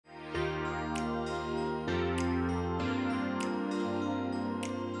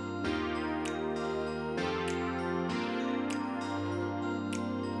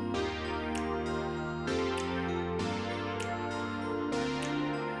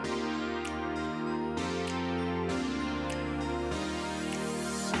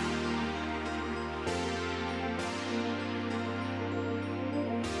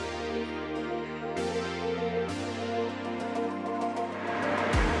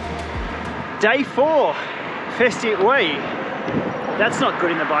Day 4, Festive way. That's not good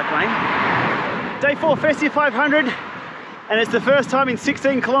in the bike lane. Day 4, Festive 500, and it's the first time in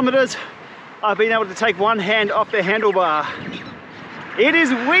 16 kilometers I've been able to take one hand off the handlebar. It is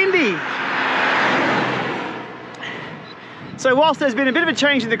windy. So whilst there's been a bit of a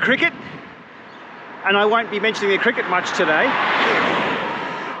change in the cricket, and I won't be mentioning the cricket much today,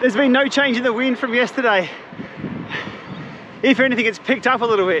 there's been no change in the wind from yesterday. If anything, it's picked up a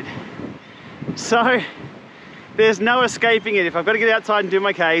little bit. So there's no escaping it. If I've got to get outside and do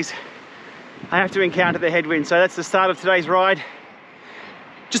my Ks, I have to encounter the headwind. So that's the start of today's ride.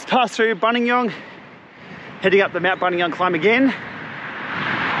 Just passed through Buninyong, heading up the Mount Buninyong climb again,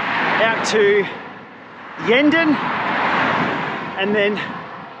 out to Yendon, and then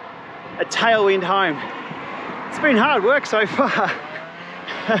a tailwind home. It's been hard work so far.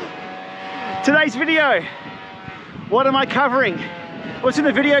 Today's video, what am I covering? What's in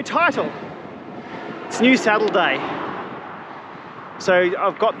the video title? It's new saddle day. So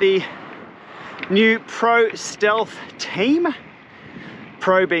I've got the new Pro Stealth Team,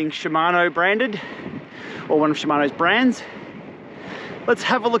 Pro being Shimano branded, or one of Shimano's brands. Let's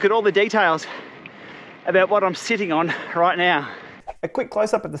have a look at all the details about what I'm sitting on right now. A quick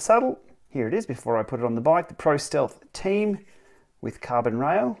close-up of the saddle. Here it is before I put it on the bike. The Pro Stealth Team with carbon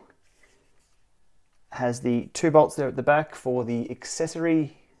rail. Has the 2 bolts there at the back for the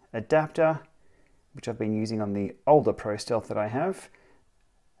accessory adapter, which I've been using on the older Pro Stealth that I have.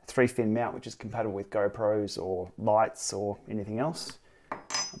 3-fin mount, which is compatible with GoPros or lights or anything else.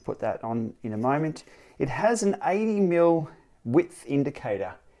 I'll put that on in a moment. It has an 80mm width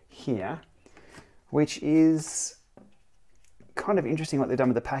indicator here, which is kind of interesting what they've done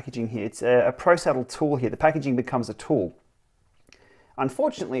with the packaging here. It's a Pro Saddle tool here. The packaging becomes a tool.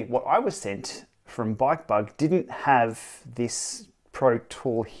 Unfortunately, what I was sent from BikeBug didn't have this Pro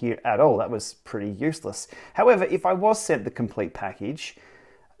tool here at all. That was pretty useless. However, if I was sent the complete package,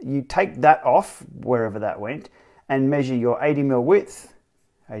 you take that off, wherever that went, and measure your 80mm width,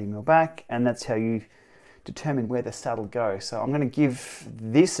 80mm back, and that's how you determine where the saddle goes. So I'm going to give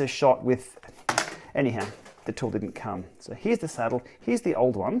this a shot with, anyhow, the tool didn't come. So here's the saddle, here's the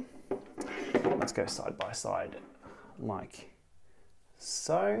old one. Let's go side by side like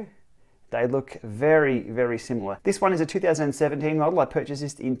so. They look very, very similar. This one is a 2017 model. I purchased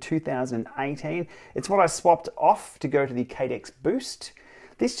this in 2018. It's what I swapped off to go to the Cadex Boost.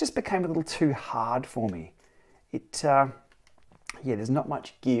 This just became a little too hard for me. Yeah, there's not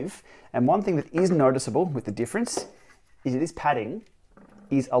much give. And one thing that is noticeable with the difference is that this padding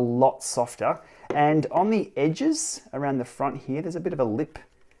is a lot softer. And on the edges around the front here, there's a bit of a lip.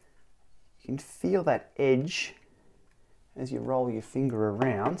 You can feel that edge as you roll your finger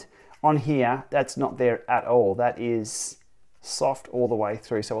around. On here, that's not there at all. That is soft all the way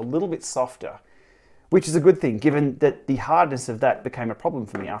through, so a little bit softer, which is a good thing, given that the hardness of that became a problem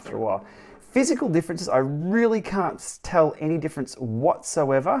for me after a while. Physical differences, I really can't tell any difference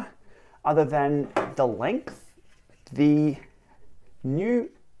whatsoever, other than the length. The new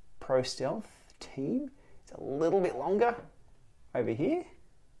Pro Stealth Team is a little bit longer over here.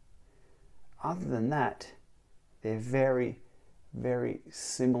 Other than that, they're very, very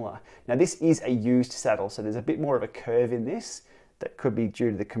similar. Now this is a used saddle, so there's a bit more of a curve in this that could be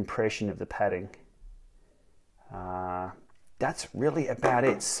due to the compression of the padding. That's really about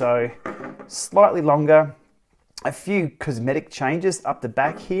it. So slightly longer, a few cosmetic changes up the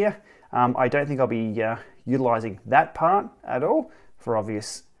back here. I don't think I'll be utilizing that part at all for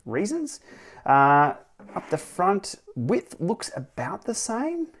obvious reasons. Up the front, width looks about the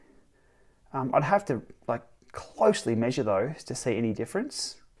same. I'd have to closely measure those to see any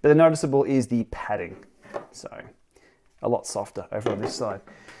difference. But the noticeable is the padding. So a lot softer over on this side.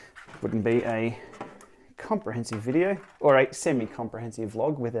 Wouldn't be a comprehensive video or a semi-comprehensive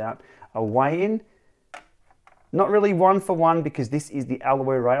vlog without a weigh-in. Not really one for one because this is the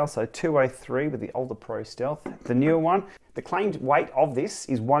alloy rail, so 203 with the older Pro Stealth. The newer one, the claimed weight of this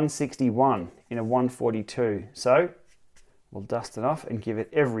is 161 in a 142. So we'll dust it off and give it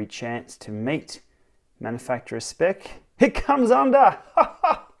every chance to meet manufacturer's spec. It comes under!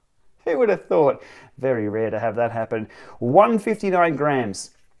 Who would have thought? Very rare to have that happen. 159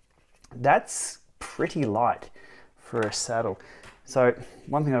 grams. That's pretty light for a saddle. So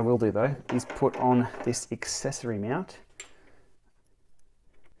one thing I will do though is put on this accessory mount.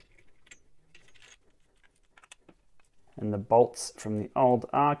 And the bolts from the old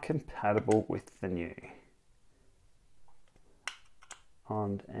are compatible with the new.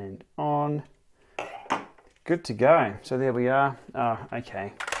 On and on. Good to go. So there we are. Oh,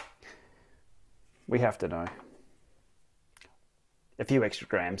 okay. We have to know. a few extra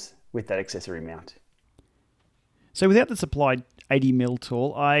grams with that accessory mount. So without the supplied 80mm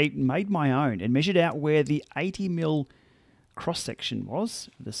tool, I made my own and measured out where the 80mm cross-section was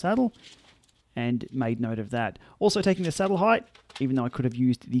of the saddle and made note of that. Also taking the saddle height, even though I could have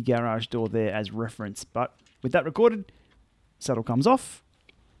used the garage door there as reference, but with that recorded, saddle comes off.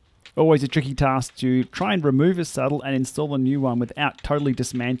 Always a tricky task to try and remove a saddle and install a new one without totally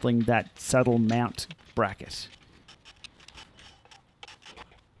dismantling that saddle mount bracket.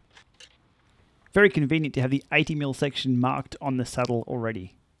 Very convenient to have the 80mm section marked on the saddle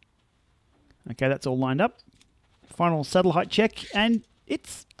already. Okay, that's all lined up. Final saddle height check, and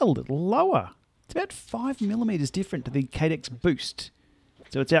it's a little lower. It's about 5mm different to the Cadex Boost.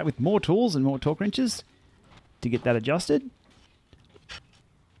 So it's out with more tools and more torque wrenches to get that adjusted.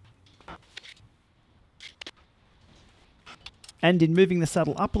 And in moving the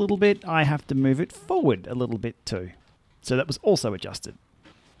saddle up a little bit, I have to move it forward a little bit too. So that was also adjusted.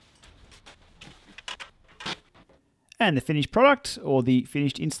 And the finished product, or the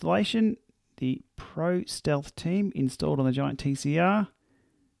finished installation, the Pro Stealth Team installed on the Giant TCR.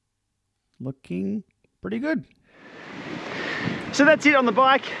 Looking pretty good. So that's it on the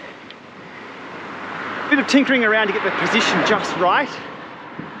bike. Bit of tinkering around to get the position just right.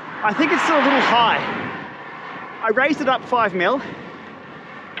 I think it's still a little high. I raised it up 5mm,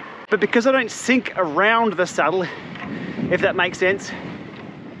 but because I don't sink around the saddle, if that makes sense,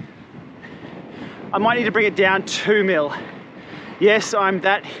 I might need to bring it down 2mm. Yes, I'm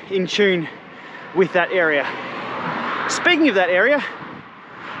that in tune with that area. Speaking of that area,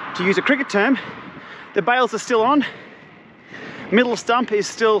 to use a cricket term, the bails are still on. Middle stump is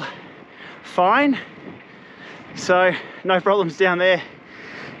still fine. So no problems down there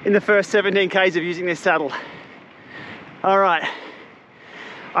in the first 17 Ks of using this saddle. All right,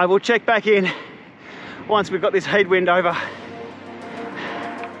 I will check back in once we've got this headwind over.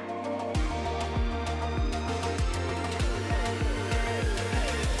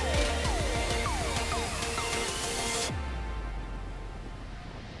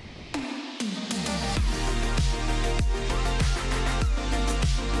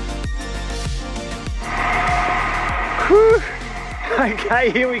 Whew. Okay,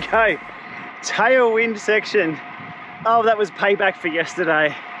 here we go. Tailwind section. Oh, that was payback for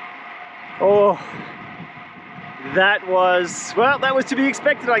yesterday. Oh, that was, well, that was to be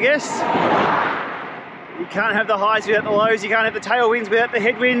expected, I guess. You can't have the highs without the lows. You can't have the tailwinds without the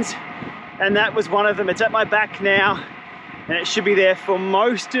headwinds. And that was one of them. It's at my back now, and it should be there for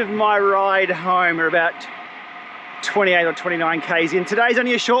most of my ride home. We're about 28 or 29 Ks in. Today's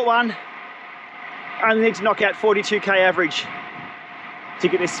only a short one. I only need to knock out 42K average to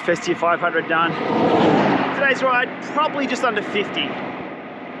get this Festive 500 done. Today's ride, probably just under 50.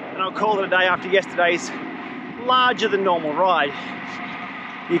 And I'll call it a day after yesterday's larger than normal ride,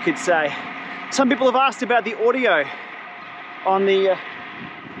 you could say. Some people have asked about the audio on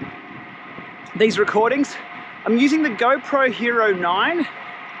these recordings. I'm using the GoPro Hero 9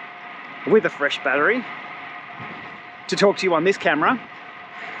 with a fresh battery to talk to you on this camera.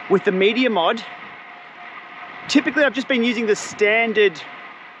 With the media mod, typically I've just been using the standard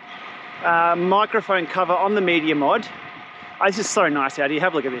microphone cover on the media mod. Oh, this is so nice out here.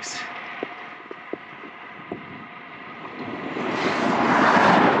 Have a look at this.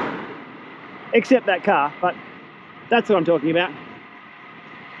 Except that car, but that's what I'm talking about.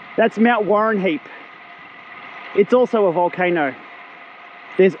 That's Mount Warrenheip. It's also a volcano.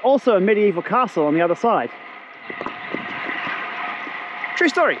 There's also a medieval castle on the other side. True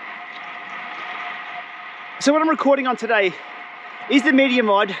story. So what I'm recording on today is the media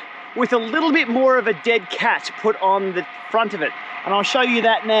mod with a little bit more of a dead cat put on the front of it. And I'll show you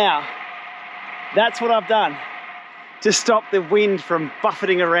that now. That's what I've done to stop the wind from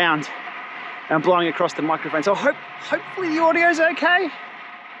buffeting around and blowing across the microphone. So hopefully the audio's okay.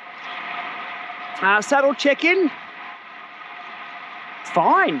 Saddle check-in.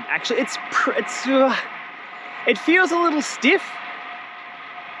 Fine, actually. It feels a little stiff.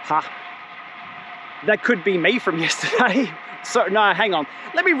 Huh. That could be me from yesterday. So, no, hang on.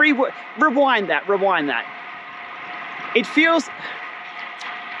 Let me rewind that. It feels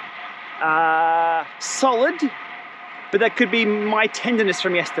solid, but that could be my tenderness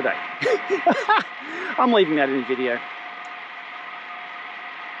from yesterday. I'm leaving that in the video.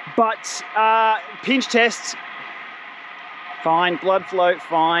 But pinch test, fine. Blood flow,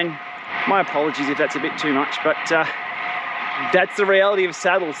 fine. My apologies if that's a bit too much, but that's the reality of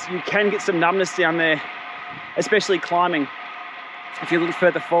saddles. You can get some numbness down there, especially climbing if you're a little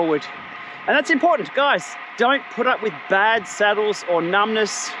further forward. And that's important, guys. Don't put up with bad saddles or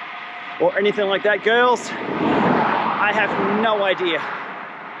numbness or anything like that. Girls, I I have no idea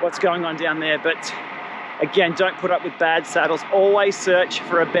what's going on down there, but again, don't put up with bad saddles. Always search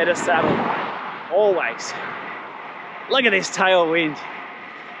for a better saddle. Always. Look at this tailwind.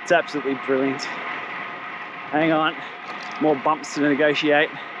 It's absolutely brilliant. Hang on, more bumps to negotiate.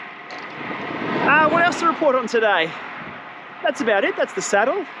 What else to report on today? That's about it. That's the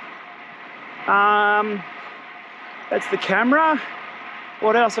saddle. That's the camera.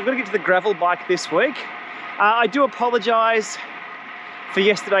 What else? I've got to get to the gravel bike this week. I do apologise for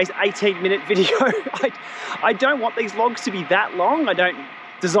yesterday's 18-minute video. I don't want these vlogs to be that long. I don't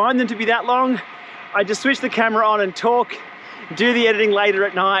design them to be that long. I just switch the camera on and talk, do the editing later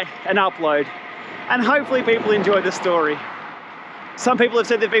at night and upload. And hopefully people enjoy the story. Some people have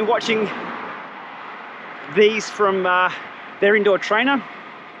said they've been watching these from their indoor trainer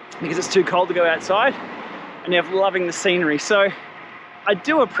because it's too cold to go outside, and they're loving the scenery. So I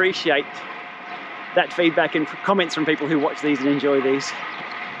do appreciate that feedback and comments from people who watch these and enjoy these.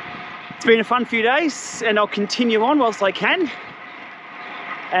 It's been a fun few days, and I'll continue on whilst I can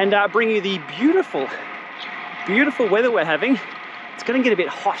and bring you the beautiful, beautiful weather we're having. It's going to get a bit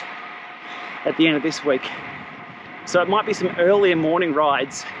hot at the end of this week, so it might be some earlier morning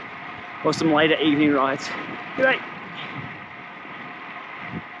rides or some later evening rides. G'day.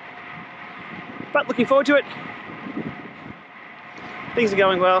 But looking forward to it. Things are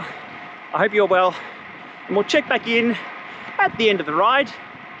going well. I hope you're well, and we'll check back in at the end of the ride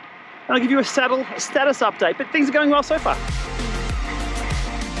and I'll give you a saddle status update, but things are going well so far.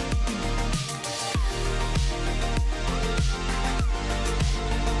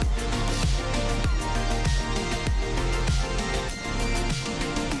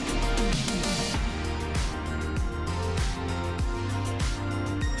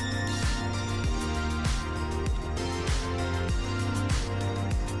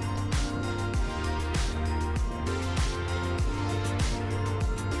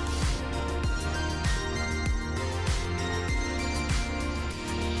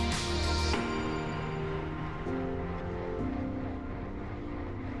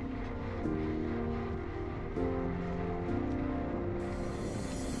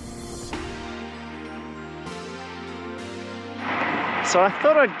 So I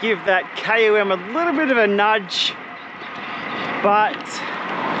thought I'd give that KOM a little bit of a nudge, but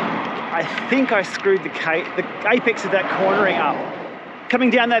I think I screwed the apex of that cornering up. Coming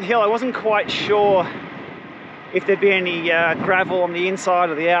down that hill, I wasn't quite sure if there'd be any gravel on the inside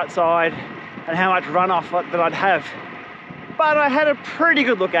or the outside and how much runoff that I'd have. But I had a pretty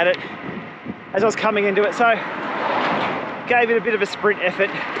good look at it as I was coming into it, so gave it a bit of a sprint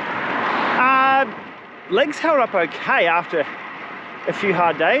effort. Legs held up okay after a few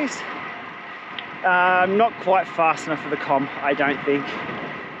hard days. Not quite fast enough for the comp, I don't think.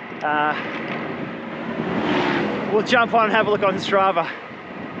 We'll jump on and have a look on Strava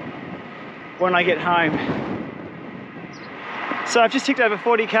when I get home. So I've just ticked over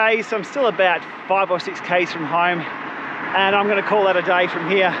 40 Ks, so I'm still about 5 or 6 Ks from home, and I'm going to call that a day from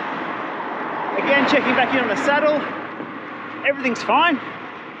here. Again, checking back in on the saddle, everything's fine.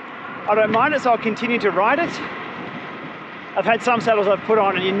 I don't mind it, so I'll continue to ride it. I've had some saddles I've put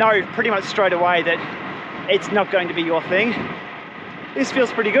on and you know pretty much straight away that it's not going to be your thing. This feels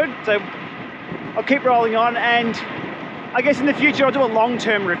pretty good, so I'll keep rolling on, and I guess in the future I'll do a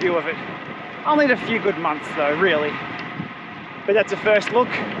long-term review of it. I'll need a few good months though, really. But that's a first look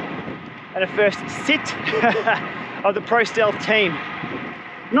and a first sit of the Pro Stealth team.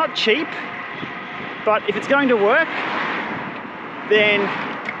 Not cheap, but if it's going to work, then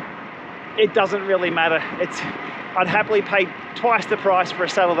it doesn't really matter. I'd happily pay twice the price for a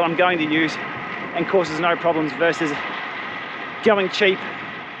saddle that I'm going to use and causes no problems versus going cheap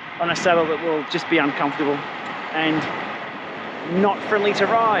on a saddle that will just be uncomfortable and not friendly to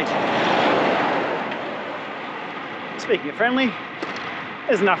ride. Speaking of friendly,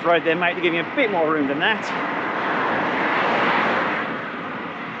 there's enough road there, mate, to give me a bit more room than that.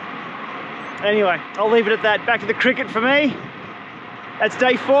 Anyway, I'll leave it at that. Back to the cricket for me. That's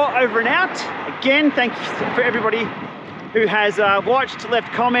day 4 over and out. Again, thank you for everybody who has watched,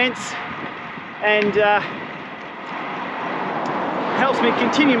 left comments, and helps me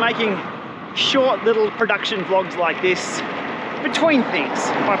continue making short little production vlogs like this between things.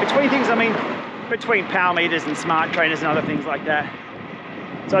 By between things, I mean between power meters and smart trainers and other things like that.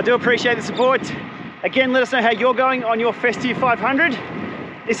 So I do appreciate the support. Again, let us know how you're going on your Festive 500.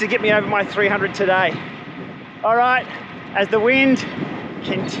 This will get me over my 300 today. All right, as the wind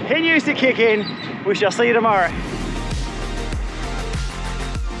continues to kick in, we shall see you tomorrow.